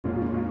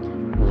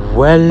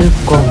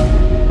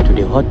Welcome to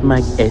the Hot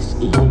Mic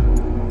SE.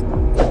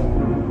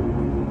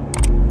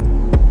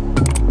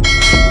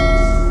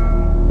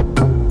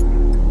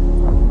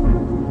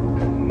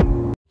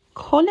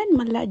 Collen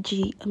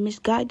Malatji, a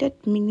misguided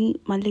mini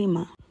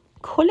Malema.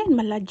 Collen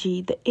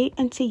Malatji, the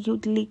ANC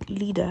Youth League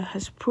leader,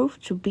 has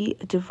proved to be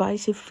a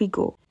divisive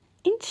figure.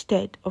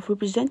 Instead of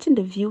representing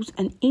the views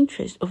and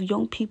interests of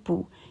young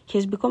people, he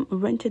has become a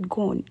rented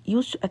gun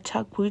used to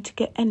attack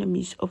political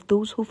enemies of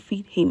those who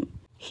feed him.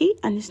 He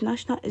and his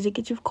National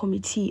Executive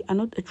Committee are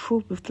not a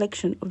true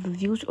reflection of the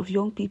views of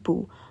young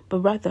people, but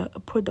rather a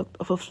product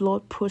of a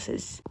flawed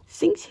process.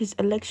 Since his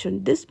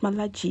election, this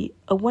Malatji,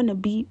 a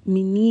wannabe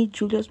mini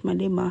Julius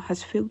Malema,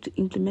 has failed to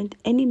implement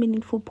any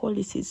meaningful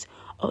policies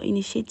or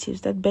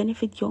initiatives that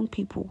benefit young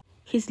people.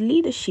 His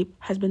leadership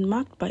has been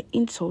marked by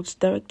insults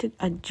directed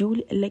at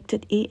duly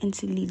elected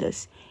ANC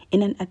leaders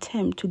in an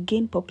attempt to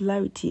gain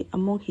popularity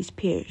among his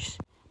peers.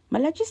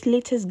 Malatji's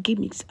latest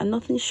gimmicks are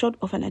nothing short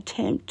of an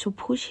attempt to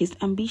push his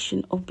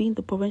ambition of being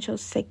the provincial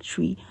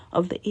secretary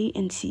of the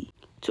ANC.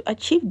 To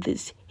achieve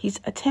this, he is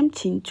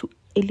attempting to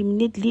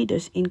eliminate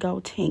leaders in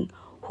Gauteng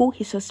who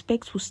he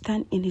suspects will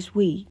stand in his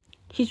way.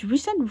 His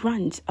recent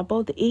rants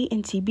about the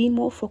ANC being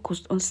more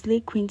focused on slay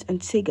queens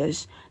and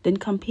sagas than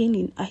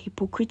campaigning are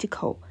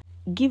hypocritical,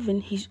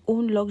 given his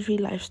own luxury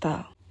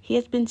lifestyle. He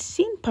has been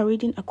seen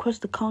parading across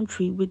the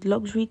country with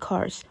luxury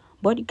cars,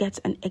 bodyguards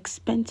and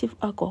expensive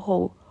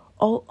alcohol,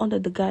 all under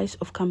the guise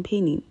of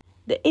campaigning.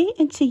 The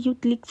ANC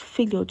Youth League's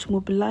failure to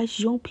mobilize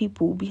young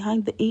people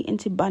behind the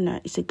ANC banner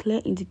is a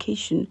clear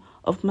indication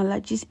of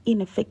Malatji's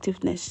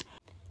ineffectiveness.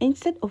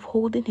 Instead of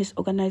holding his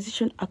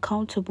organization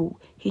accountable,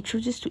 he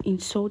chooses to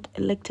insult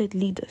elected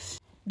leaders.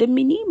 The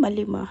mini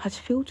Malema has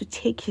failed to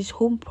take his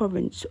home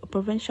province to a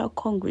provincial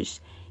congress,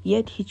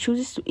 yet he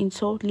chooses to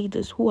insult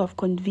leaders who have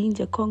convened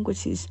their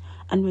congresses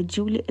and were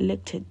duly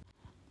elected.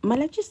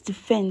 Malatji's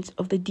defense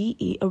of the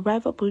DA, a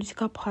rival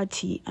political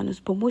party, and his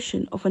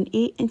promotion of an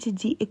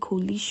ANC-DA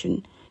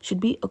coalition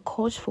should be a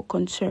cause for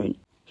concern.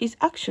 His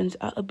actions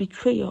are a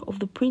betrayal of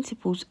the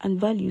principles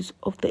and values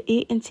of the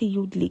ANC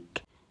Youth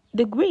League.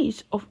 The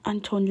graves of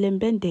Anton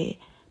Lembende,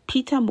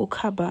 Peter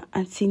Mokaba,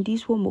 and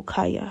Sindiswo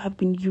Mokaya have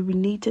been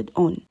urinated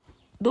on.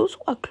 Those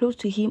who are close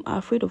to him are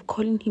afraid of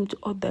calling him to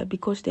order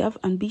because they have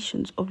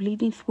ambitions of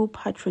leading through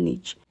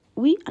patronage.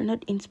 We are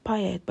not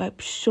inspired by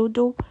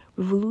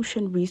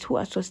pseudo-revolutionaries who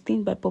are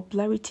sustained by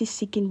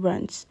popularity-seeking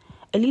rants.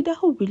 A leader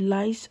who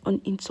relies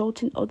on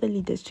insulting other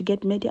leaders to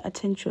get media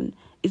attention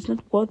is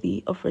not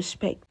worthy of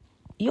respect.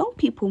 Young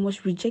people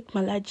must reject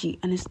Malatji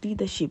and his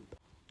leadership.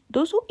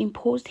 Those who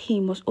imposed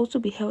him must also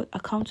be held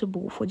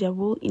accountable for their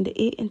role in the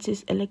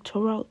ANC's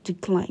electoral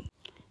decline.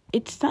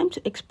 It's time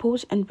to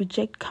expose and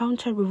reject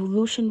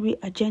counter-revolutionary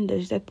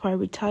agendas that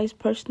prioritize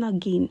personal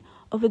gain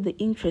over the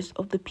interests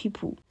of the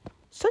people.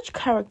 Such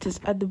characters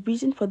are the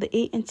reason for the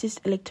ANC's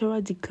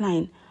electoral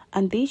decline,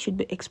 and they should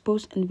be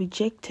exposed and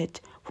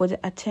rejected for their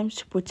attempts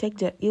to protect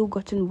their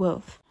ill-gotten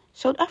wealth.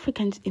 South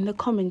Africans in the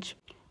comments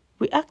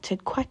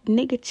reacted quite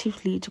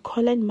negatively to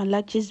Collen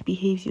Malatji's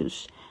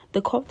behaviors. They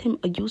called him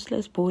a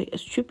useless boy, a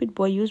stupid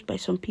boy used by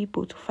some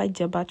people to fight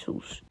their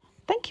battles.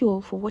 Thank you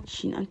all for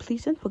watching, and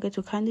please don't forget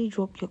to kindly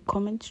drop your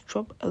comments,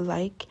 drop a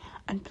like,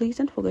 and please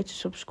don't forget to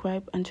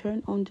subscribe and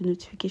turn on the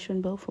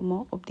notification bell for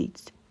more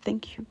updates.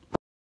 Thank you.